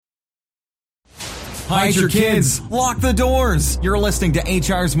Hide your kids. Lock the doors. You're listening to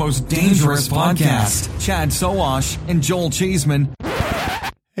HR's most dangerous podcast. Chad Sowash and Joel Cheeseman.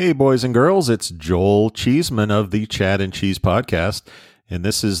 Hey, boys and girls, it's Joel Cheeseman of the Chad and Cheese podcast, and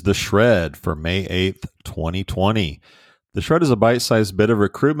this is The Shred for May 8th, 2020. The Shred is a bite-sized bit of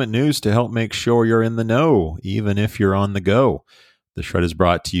recruitment news to help make sure you're in the know, even if you're on the go. The Shred is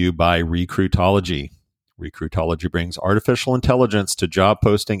brought to you by Recruitology. Recruitology brings artificial intelligence to job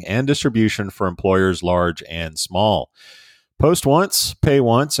posting and distribution for employers large and small. Post once, pay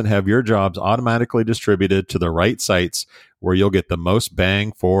once, and have your jobs automatically distributed to the right sites where you'll get the most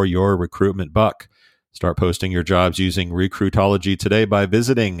bang for your recruitment buck. Start posting your jobs using Recruitology today by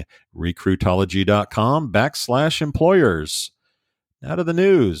visiting recruitology.com/employers. Now to the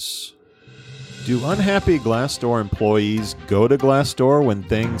news. Do unhappy Glassdoor employees go to Glassdoor when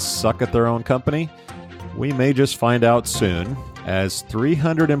things suck at their own company? We may just find out soon, as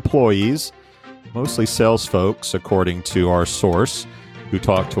 300 employees, mostly sales folks, according to our source, who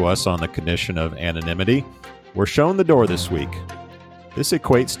talked to us on the condition of anonymity, were shown the door this week. This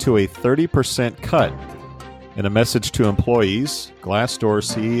equates to a 30% cut. In a message to employees, Glassdoor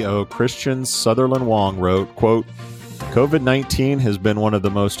CEO Christian Sutherland Wong wrote, quote, "COVID-19 has been one of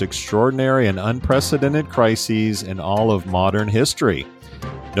the most extraordinary and unprecedented crises in all of modern history.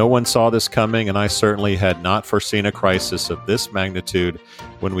 No one saw this coming, and I certainly had not foreseen a crisis of this magnitude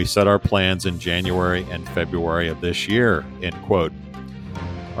when we set our plans in January and February of this year," end quote.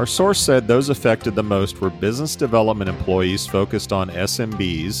 Our source said those affected the most were business development employees focused on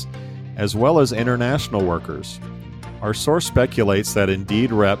SMBs, as well as international workers. Our source speculates that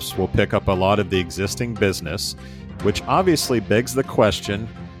Indeed reps will pick up a lot of the existing business, which obviously begs the question,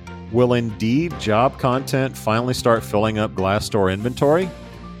 will Indeed job content finally start filling up Glassdoor inventory?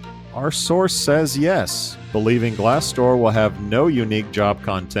 Our source says yes, believing Glassdoor will have no unique job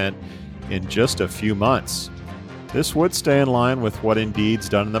content in just a few months. This would stay in line with what Indeed's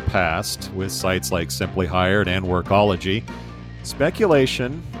done in the past with sites like Simply Hired and Workology.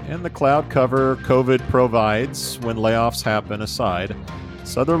 Speculation and the cloud cover COVID provides when layoffs happen aside,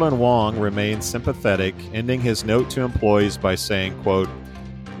 Sutherland Wong remains sympathetic, ending his note to employees by saying, quote,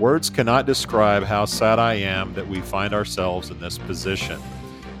 "Words cannot describe how sad I am that we find ourselves in this position.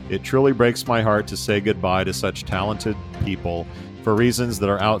 It truly breaks my heart to say goodbye to such talented people for reasons that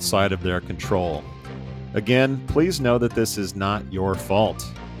are outside of their control. Again, please know that this is not your fault,"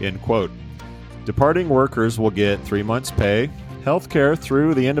 end quote. Departing workers will get 3 months' pay, health care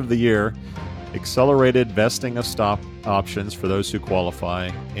through the end of the year, accelerated vesting of stock options for those who qualify,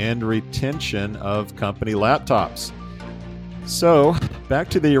 and retention of company laptops. So, back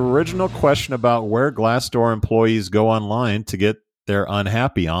to the original question about where Glassdoor employees go online to get their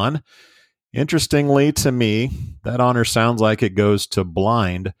unhappy on. Interestingly to me, that honor sounds like it goes to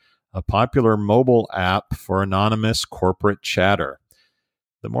Blind, a popular mobile app for anonymous corporate chatter.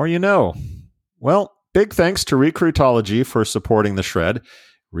 The more you know. Well, big thanks to Recruitology for supporting the Shred.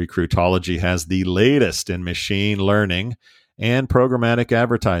 Recruitology has the latest in machine learning and programmatic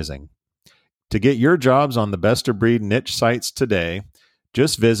advertising. To get your jobs on the best-of-breed niche sites today,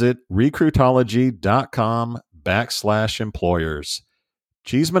 just visit recruitology.com/employers.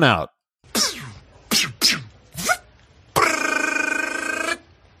 Cheeseman out.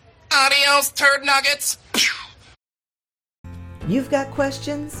 Adios, turd nuggets. You've got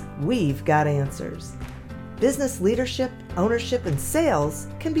questions, we've got answers. Business leadership, ownership, and sales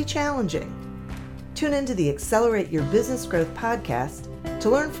can be challenging. Tune into the Accelerate Your Business Growth podcast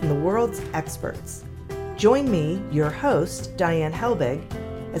to learn from the world's experts. Join me, your host, Diane Helbig,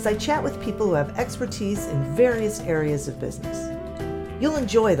 as I chat with people who have expertise in various areas of business. You'll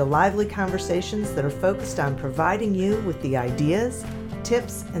enjoy the lively conversations that are focused on providing you with the ideas,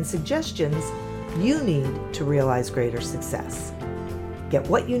 tips, and suggestions you need to realize greater success. Get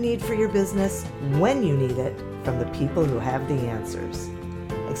what you need for your business when you need it from the people who have the answers.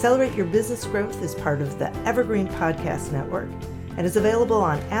 Accelerate Your Business Growth is part of the Evergreen Podcast Network and is available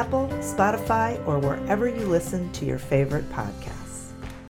on Apple, Spotify, or wherever you listen to your favorite podcast.